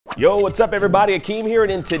Yo, what's up everybody? Akeem here,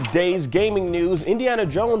 and in today's gaming news, Indiana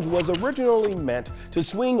Jones was originally meant to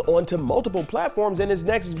swing onto multiple platforms in his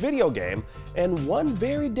next video game, and one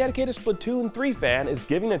very dedicated Splatoon 3 fan is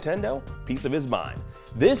giving Nintendo a piece of his mind.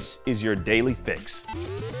 This is your daily fix.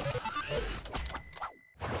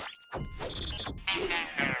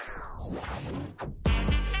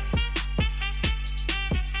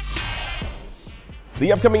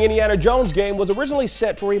 The upcoming Indiana Jones game was originally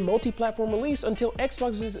set for a multi-platform release until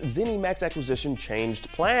Xbox's ZeniMax acquisition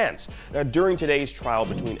changed plans. Now, during today's trial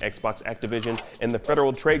between Xbox Activision and the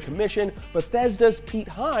Federal Trade Commission, Bethesda's Pete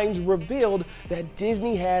Hines revealed that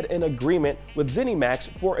Disney had an agreement with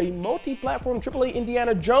ZeniMax for a multi-platform AAA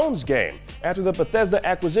Indiana Jones game. After the Bethesda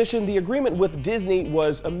acquisition, the agreement with Disney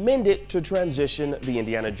was amended to transition the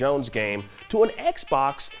Indiana Jones game to an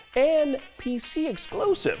Xbox and PC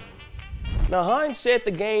exclusive. Now, Hines said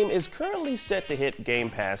the game is currently set to hit Game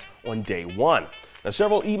Pass on day one. Now,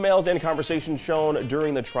 several emails and conversations shown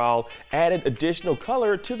during the trial added additional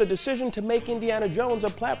color to the decision to make Indiana Jones a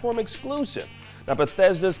platform exclusive. Now,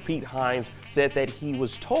 Bethesda's Pete Hines said that he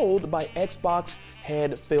was told by Xbox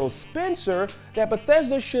head Phil Spencer that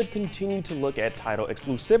Bethesda should continue to look at title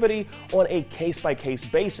exclusivity on a case-by-case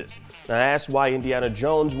basis. Now, asked why Indiana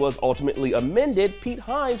Jones was ultimately amended, Pete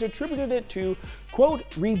Hines attributed it to, quote,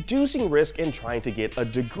 reducing risk and trying to get a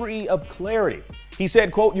degree of clarity. He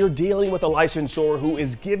said, quote, you're dealing with a licensor who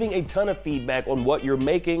is giving a ton of feedback on what you're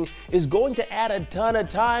making, is going to add a ton of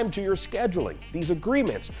time to your scheduling. These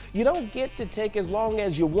agreements, you don't get to take as long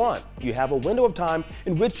as you want. You have a window of time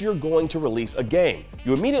in which you're going to release a game.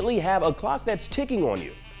 You immediately have a clock that's ticking on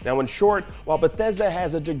you. Now, in short, while Bethesda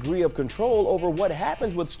has a degree of control over what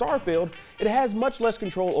happens with Starfield, it has much less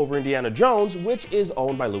control over Indiana Jones, which is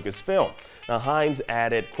owned by Lucasfilm. Now, Hines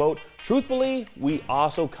added, quote, truthfully, we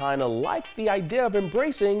also kind of like the idea of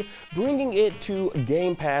embracing bringing it to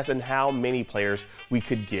Game Pass and how many players we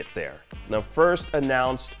could get there. Now, first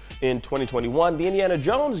announced in 2021, the Indiana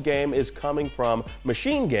Jones game is coming from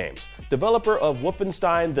MachineGames, developer of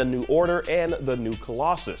Wolfenstein: The New Order and The New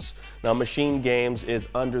Colossus. Now, MachineGames is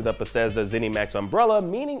under the Bethesda ZeniMax umbrella,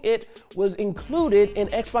 meaning it was included in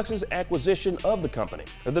Xbox's acquisition of the company.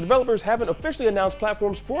 Now, the developers haven't officially announced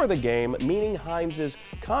platforms for the game, meaning Hines's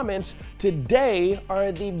comments today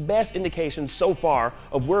are the best indication so far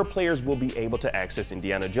of where players will be able to access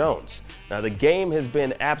Indiana Jones. Now, the game has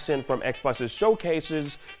been absent from Xbox's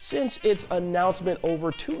showcases since its announcement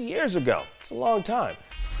over 2 years ago. It's a long time.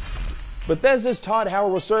 Bethesda's Todd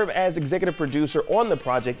Howard will serve as executive producer on the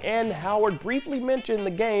project, and Howard briefly mentioned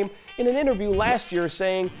the game in an interview last year,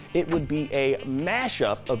 saying it would be a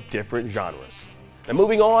mashup of different genres. Now,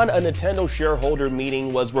 moving on, a Nintendo shareholder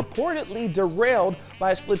meeting was reportedly derailed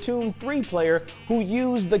by a Splatoon 3 player who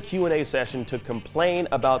used the Q&A session to complain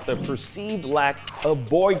about the perceived lack of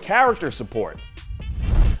boy character support.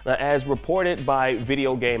 Now, as reported by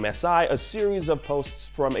Video Game SI, a series of posts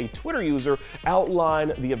from a Twitter user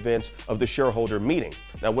outline the events of the shareholder meeting.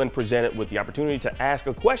 Now, when presented with the opportunity to ask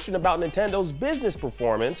a question about Nintendo's business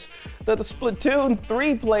performance, the Splatoon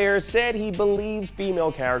 3 player said he believes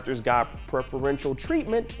female characters got preferential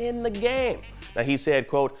treatment in the game. Now, he said,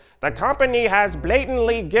 quote, the company has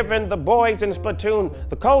blatantly given the boys in Splatoon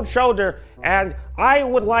the cold shoulder, and I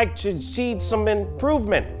would like to see some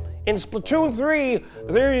improvement. In Splatoon 3,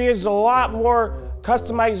 there is a lot more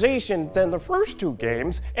customization than the first two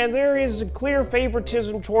games, and there is a clear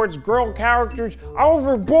favoritism towards girl characters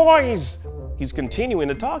over boys. He's continuing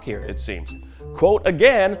to talk here, it seems. Quote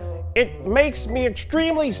again, it makes me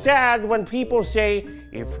extremely sad when people say,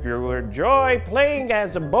 if you enjoy playing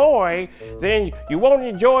as a boy, then you won't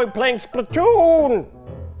enjoy playing Splatoon.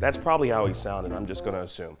 That's probably how he sounded, I'm just gonna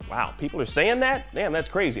assume. Wow, people are saying that? Damn, that's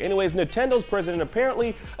crazy. Anyways, Nintendo's president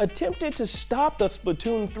apparently attempted to stop the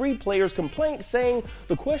Splatoon 3 player's complaint, saying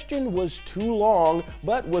the question was too long,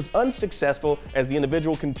 but was unsuccessful as the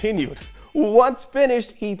individual continued. Once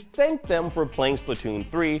finished, he thanked them for playing Splatoon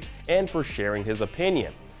 3 and for sharing his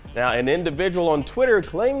opinion. Now, an individual on Twitter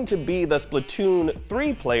claiming to be the Splatoon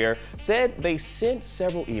 3 player said they sent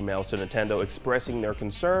several emails to Nintendo expressing their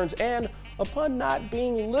concerns, and upon not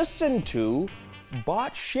being listened to,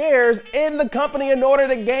 bought shares in the company in order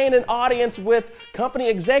to gain an audience with company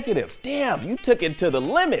executives. Damn, you took it to the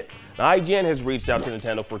limit. Now, IGN has reached out to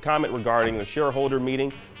Nintendo for comment regarding the shareholder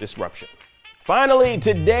meeting disruption. Finally,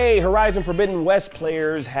 today, Horizon Forbidden West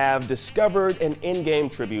players have discovered an in-game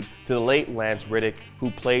tribute to the late Lance Reddick,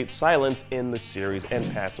 who played Sylens in the series and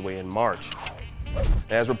passed away in March.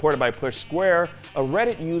 As reported by Push Square, a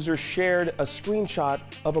Reddit user shared a screenshot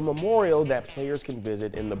of a memorial that players can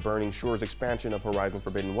visit in the Burning Shores expansion of Horizon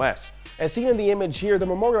Forbidden West. As seen in the image here, the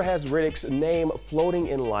memorial has Reddick's name floating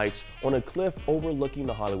in lights on a cliff overlooking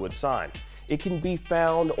the Hollywood sign. It can be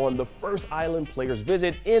found on the first island players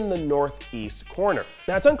visit in the northeast corner.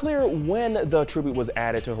 Now, it's unclear when the tribute was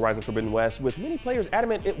added to Horizon Forbidden West, with many players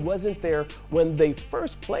adamant it wasn't there when they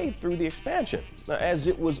first played through the expansion. Now, as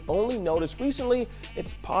it was only noticed recently,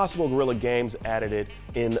 it's possible Guerrilla Games added it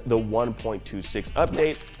in the 1.26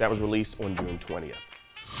 update that was released on June 20th.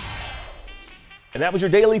 And that was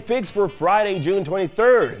your daily fix for Friday, June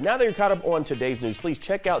 23rd. Now that you're caught up on today's news, please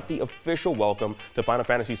check out the official Welcome to Final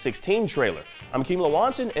Fantasy XVI trailer. I'm Keem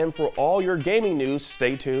Lawanson, and for all your gaming news,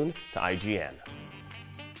 stay tuned to IGN.